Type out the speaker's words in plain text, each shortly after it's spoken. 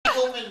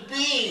human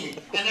being,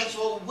 and that's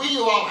what we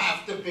all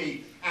have to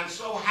be. I'm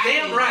so happy.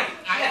 Damn right.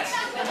 Yes.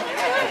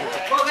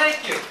 Well,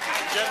 thank you.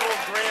 General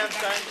Grant,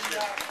 thank you.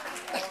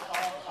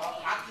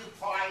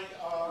 Occupy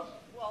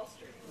Wall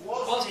Street.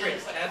 Wall Street,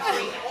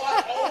 absolutely.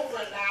 All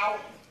over now.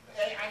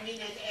 I mean,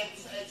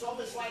 it's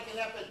almost like an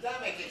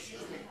epidemic.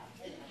 Excuse me.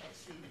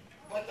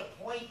 But the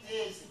point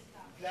is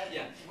that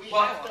we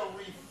have to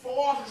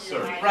reform the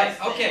United States.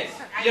 Right. Okay.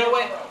 You know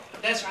what?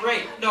 That's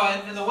great. No,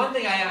 and the one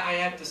thing I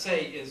have to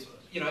say is,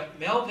 you know,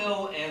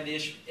 Melville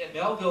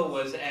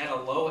was at a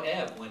low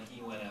ebb when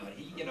he went out.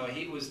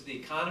 The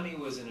economy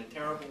was in a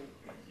terrible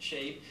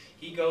shape.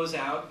 He goes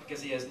out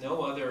because he has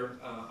no other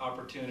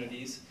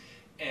opportunities,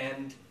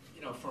 and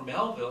you know, for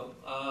Melville,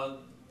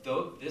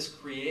 this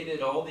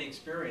created all the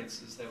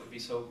experiences that would be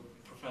so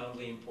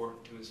profoundly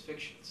important to his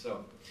fiction.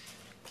 So,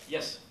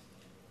 yes.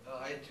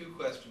 I had two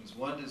questions.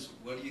 One is,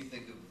 what do you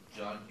think of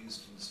John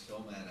Huston's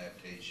film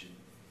adaptation?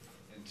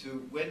 And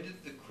two, when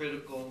did the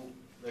critical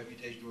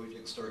reputation of Moby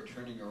Dick start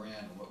turning around,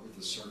 and what were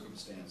the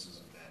circumstances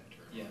of that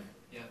turn?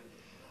 Yeah.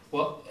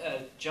 Well,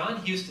 John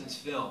Huston's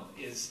film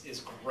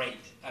is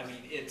great. I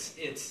mean,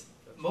 it's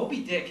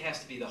Moby Dick has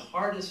to be the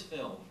hardest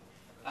film,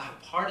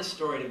 hardest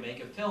story to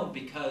make a film,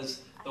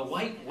 because the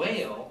white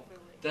whale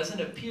doesn't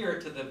appear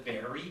to the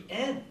very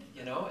end.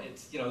 You know,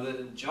 it's, you know,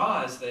 the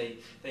Jaws, they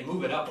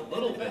move it up a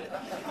little bit,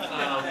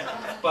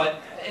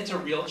 but it's a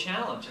real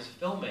challenge as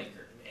a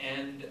filmmaker.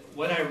 And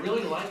what I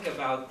really like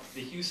about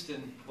the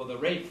Huston, well, the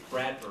Ray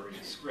Bradbury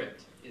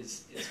script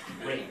is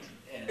great.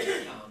 And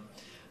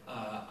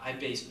I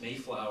based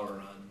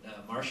Mayflower on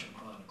Martian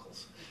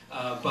Chronicles,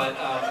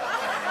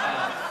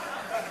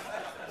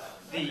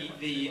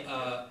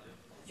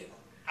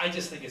 I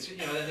just think it's, you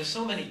know, there's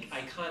so many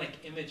iconic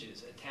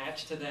images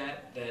attached to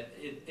that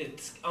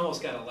it's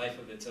almost got a life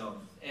of its own.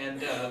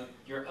 And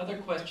your other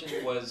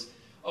question was,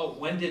 oh,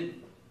 when did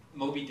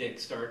Moby Dick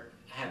start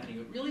happening?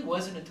 It really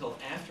wasn't until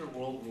after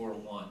World War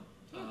I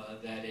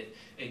that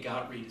it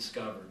got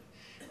rediscovered.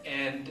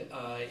 And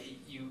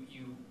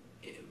you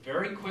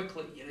very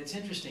quickly, and it's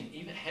interesting,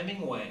 even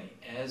Hemingway,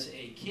 as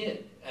a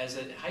kid, as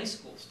a high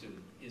school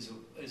student, is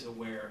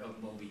aware of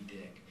Moby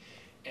Dick.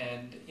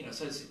 And, you know,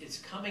 so it's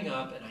coming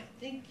up, and I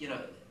think, you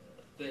know,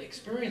 the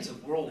experience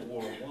of World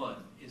War I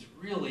is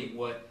really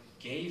what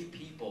gave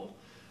people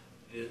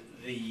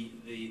the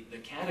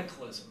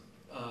cataclysm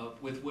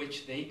with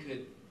which they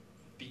could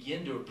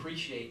begin to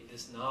appreciate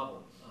this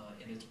novel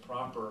in its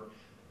proper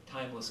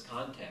timeless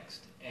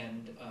context.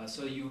 And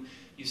so you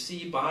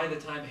see, by the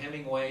time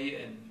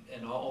Hemingway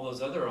and all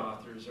those other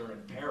authors are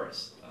in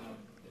Paris,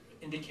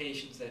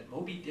 indications that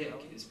Moby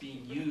Dick is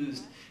being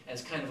used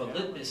as kind of a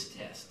litmus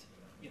test.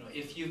 You know,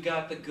 if you've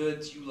got the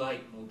goods, you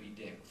like Moby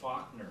Dick.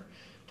 Faulkner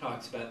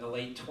talks about in the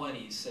late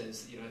 20s,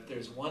 says, you know, if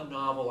there's one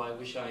novel I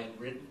wish I had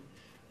written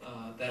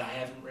that I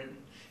haven't written,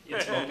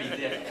 it's Moby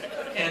Dick.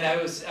 And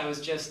I was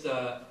just,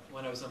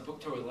 when I was on book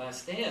tour with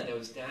Last Stand, I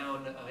was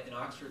down in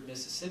Oxford,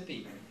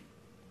 Mississippi,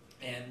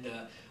 and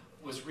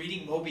was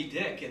reading Moby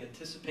Dick in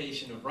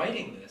anticipation of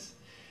writing this,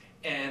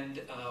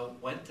 and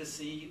went to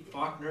see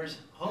Faulkner's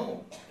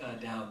home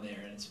down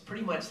there. And it's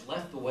pretty much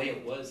left the way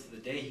it was the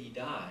day he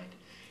died.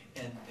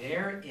 And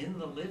there in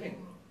the living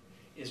room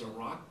is a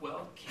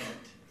Rockwell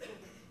Kent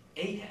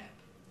Ahab.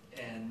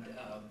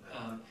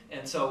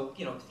 And so,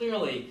 you know,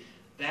 clearly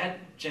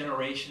that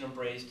generation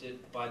embraced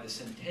it. By the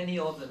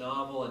centennial of the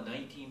novel in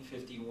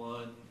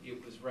 1951,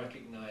 it was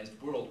recognized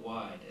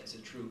worldwide as a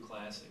true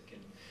classic.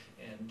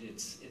 And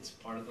it's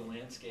part of the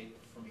landscape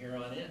from here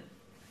on in.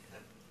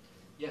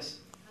 Yes?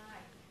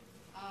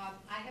 Hi.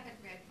 I haven't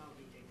read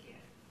Moby Dick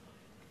yet.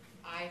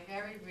 I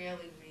very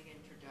rarely read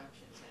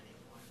introductions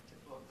anymore to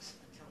books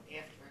until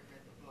after I've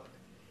read the book.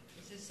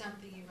 Is this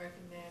something you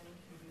recommend?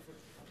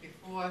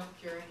 Before,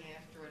 during,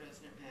 after, or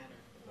doesn't it matter?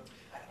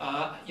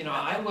 You know,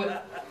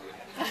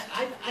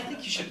 I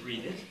think you should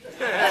read it.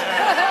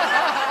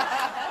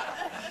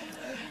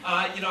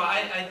 You know,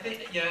 I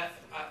think, yeah,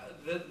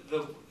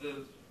 the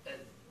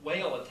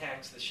whale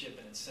attacks the ship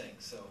and it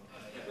sinks. So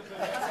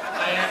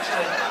I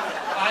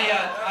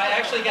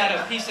actually got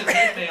a piece of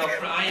hate mail.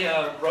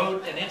 I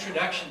wrote an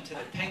introduction to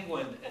the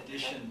Penguin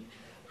edition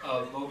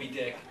of Moby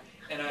Dick,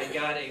 and I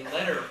got a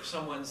letter from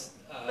someone's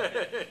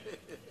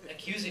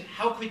accusing,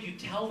 how could you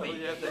tell me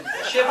the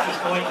ship was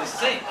going to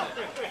sink?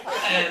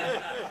 And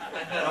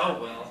I thought,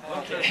 oh well,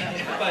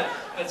 okay.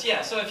 but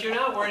yeah, so if you're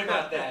not worried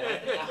about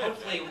that,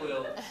 hopefully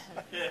we'll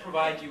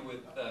provide you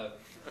with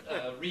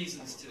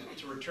reasons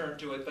to return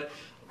to it. But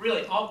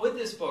really, with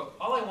this book,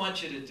 all I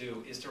want you to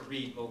do is to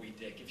read Moby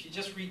Dick. If you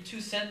just read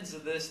 2 sentences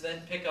of this,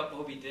 then pick up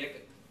Moby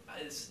Dick,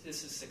 this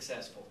is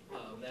successful.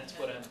 That's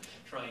what I'm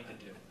trying to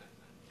do.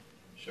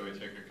 Shall we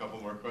take a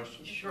couple more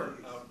questions? Sure.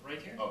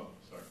 Right here. Oh,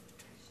 sorry.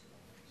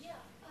 Yeah.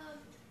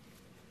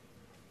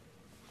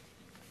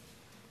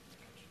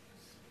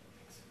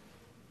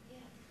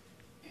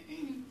 Have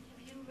you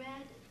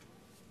read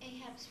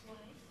Ahab's Wife?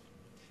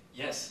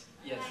 Yes.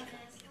 Yes. Can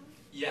I ask him?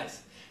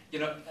 Yes. You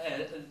know,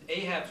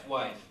 Ahab's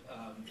Wife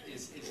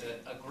is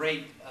a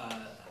great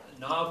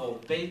novel.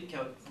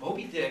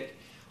 Moby Dick,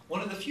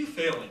 one of the few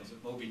failings of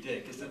Moby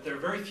Dick is that there are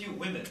very few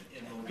women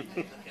in Moby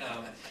Dick,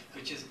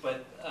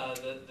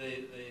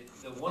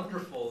 the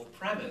wonderful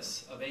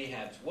premise of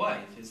Ahab's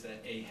wife is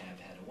that Ahab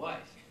had a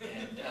wife,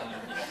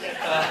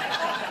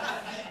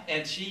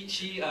 and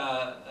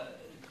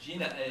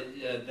Gina,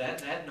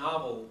 that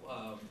novel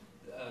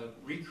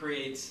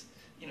recreates,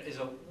 is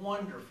a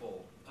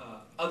wonderful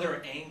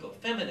other angle,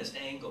 feminist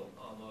angle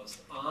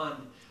almost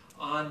on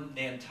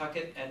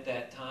Nantucket at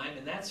that time,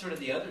 and that's sort of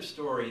the other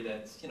story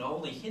that's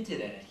only hinted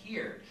at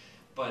here,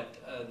 but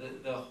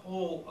the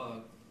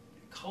whole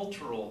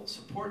cultural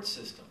support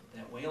system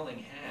that whaling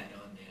had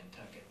on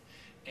Nantucket,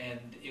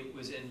 and it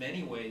was in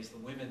many ways the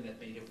women that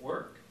made it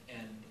work,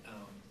 and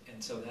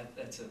so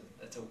that's a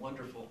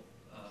wonderful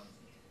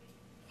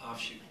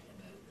offshoot from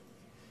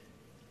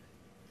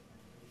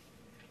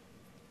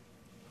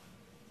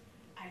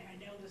that. I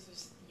know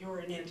you're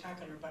a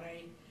Nantucketer, but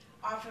I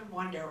often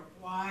wonder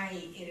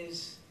why it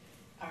is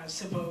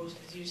supposed,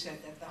 as you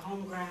said, that the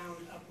home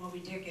ground of Moby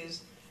Dick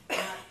is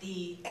not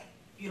the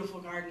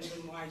beautiful gardens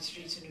and wide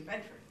streets of New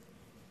Bedford,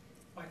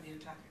 but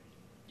Nantucket.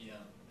 Yeah.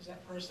 Is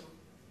that personal?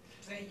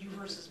 Is that you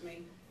versus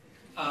me?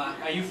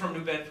 Are you from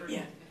New Bedford?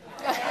 Yeah.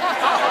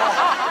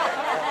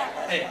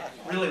 Hey,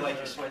 really like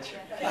your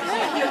sweatshirt. You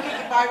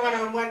can buy one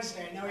on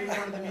Wednesday. I know you're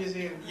going to the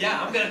museum.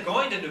 Yeah, I'm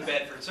going to New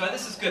Bedford, so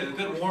this is good. A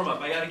good warm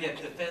up. I got to get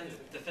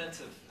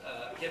defensive.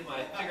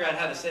 Figure out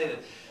how to say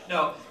that.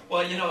 No,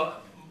 well,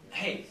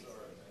 hey,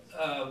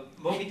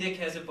 Moby Dick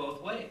has it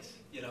both ways.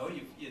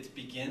 It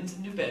begins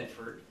in New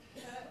Bedford,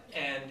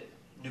 and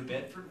New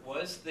Bedford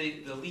was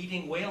the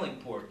leading whaling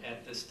port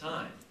at this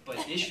time.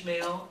 But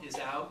Ishmael is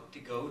out to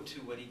go to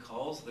what he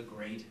calls the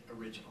Great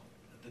Original,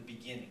 the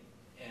beginning.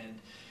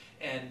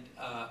 And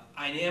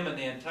I am a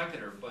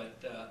Nantucketer,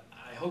 but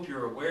I hope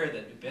you're aware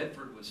that New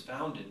Bedford was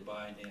founded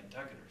by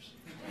Nantucketers.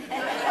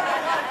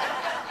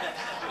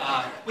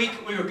 We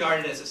regard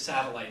it as a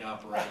satellite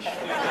operation.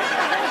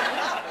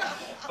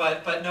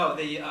 but no,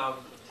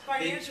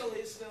 Financially,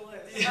 it still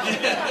is.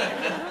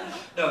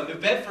 No, New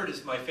Bedford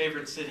is my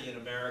favorite city in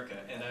America,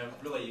 and I'm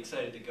really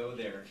excited to go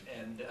there.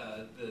 And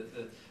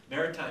the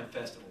Maritime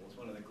Festival was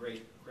one of the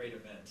great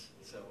events.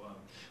 So,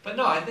 but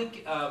no, I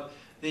think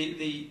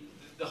the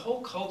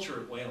whole culture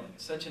of whaling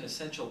is such an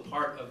essential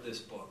part of this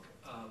book,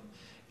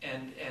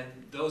 and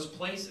those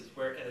places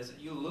where, as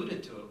you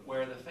alluded to it,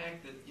 where the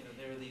fact that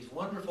there are these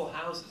wonderful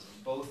houses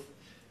in both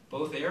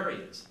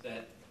areas,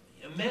 that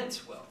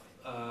immense wealth.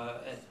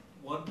 At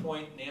one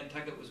point,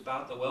 Nantucket was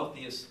about the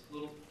wealthiest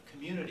little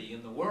community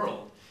in the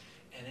world,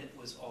 and it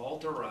was all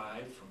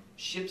derived from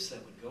ships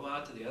that would go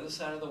out to the other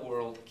side of the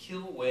world,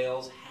 kill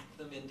whales, hack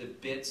them into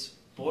bits,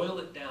 boil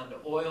it down to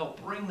oil,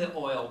 bring the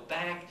oil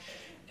back,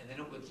 and then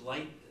it would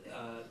light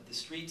the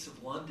streets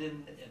of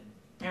London and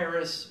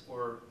Paris,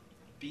 or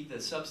be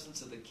the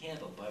substance of the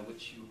candle by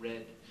which you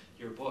read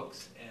your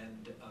books,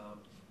 and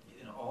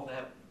all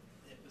that.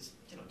 It was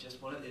just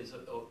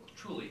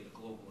truly a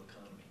global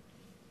economy.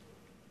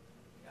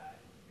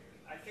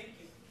 I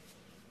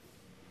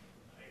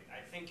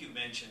think you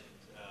mentioned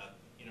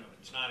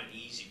it's not an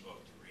easy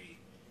book to read,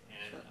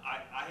 and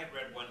I had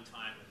read one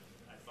time, and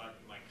I thought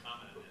you might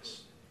comment on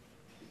this.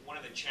 One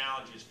of the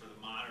challenges for the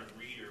modern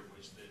reader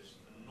was this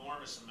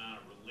enormous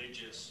amount of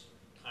religious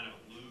kind of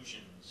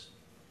allusions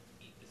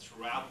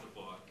throughout the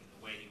book and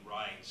the way he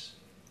writes,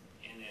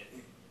 and that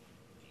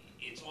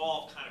it's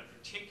all kind of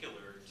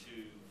particular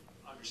to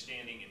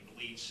understanding and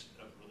beliefs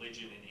of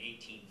religion in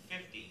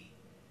 1850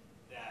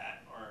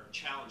 that are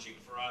challenging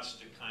for us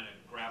to kind of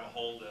grab a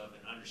hold of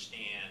and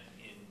understand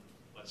in,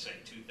 let's say,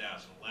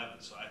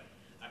 2011. So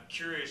I'm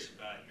curious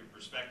about your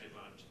perspective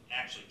on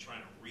actually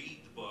trying to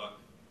read the book,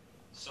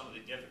 some of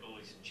the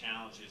difficulties and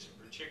challenges, and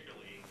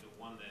particularly the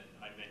one that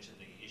I mentioned,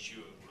 the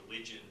issue of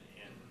religion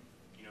and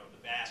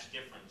the vast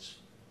difference,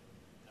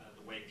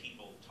 the way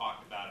people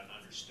talked about it and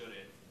understood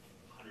it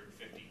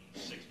 150,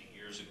 60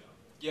 years ago.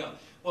 Yeah,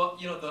 well,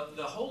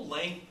 the whole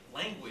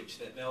language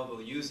that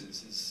Melville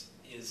uses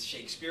is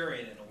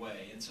Shakespearean in a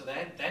way, and so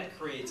that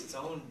creates its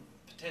own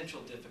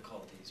potential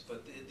difficulties.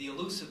 But the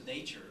elusive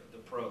nature of the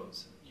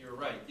prose, you're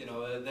right.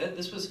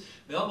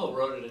 Melville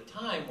wrote at a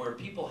time where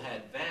people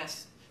had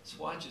vast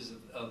swatches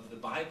of the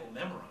Bible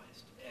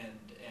memorized and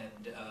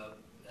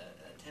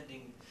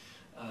attending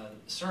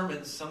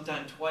sermons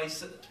sometime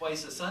twice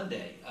a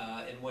Sunday,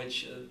 in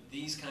which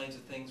these kinds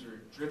of things were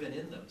driven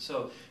in them.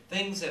 So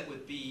things that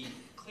would be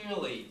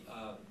clearly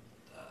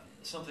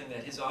something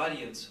that his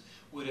audience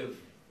would have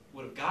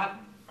gotten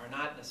are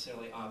not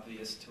necessarily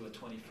obvious to a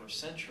 21st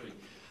century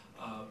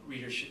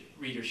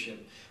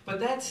readership. But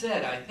that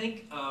said, I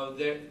think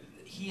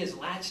he has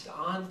latched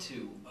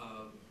onto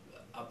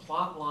a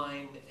plot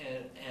line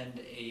and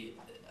a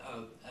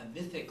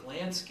mythic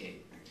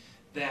landscape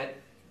that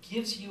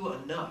gives you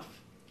enough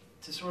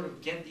to sort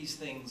of get these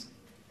things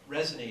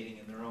resonating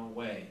in their own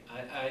way.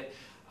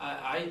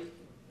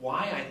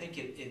 Why I think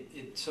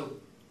it so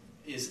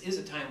is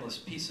a timeless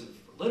piece of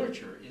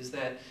literature is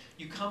that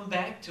you come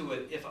back to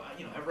it. If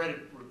I've read it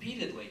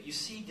repeatedly, you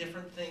see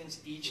different things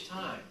each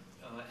time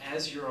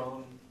as your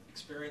own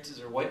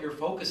experiences or what you're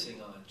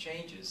focusing on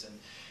changes,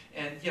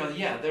 And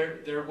yeah,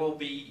 there will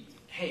be.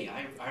 Hey,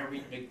 I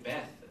read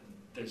Macbeth, and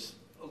there's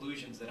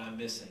allusions that I'm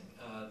missing,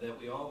 that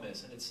we all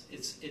miss, and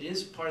it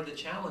is part of the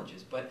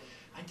challenges. But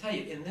I tell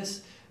you, in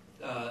this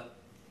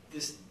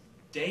this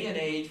day and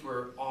age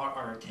where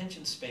our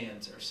attention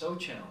spans are so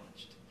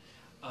challenged,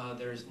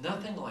 there's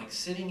nothing like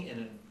sitting in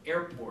an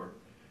airport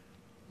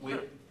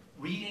with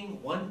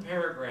reading one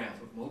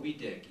paragraph of Moby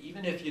Dick,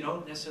 even if you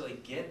don't necessarily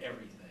get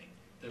everything.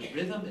 The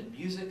rhythm and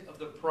music of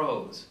the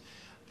prose,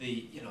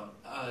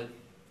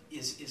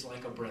 is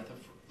like a breath of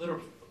little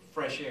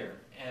fresh air,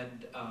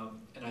 and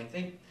I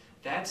think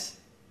that's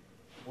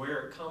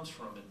where it comes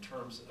from in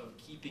terms of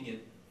keeping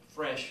it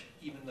fresh,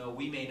 even though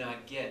we may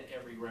not get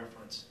every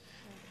reference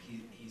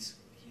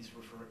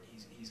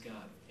he's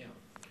got. Yeah.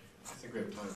 I think we have time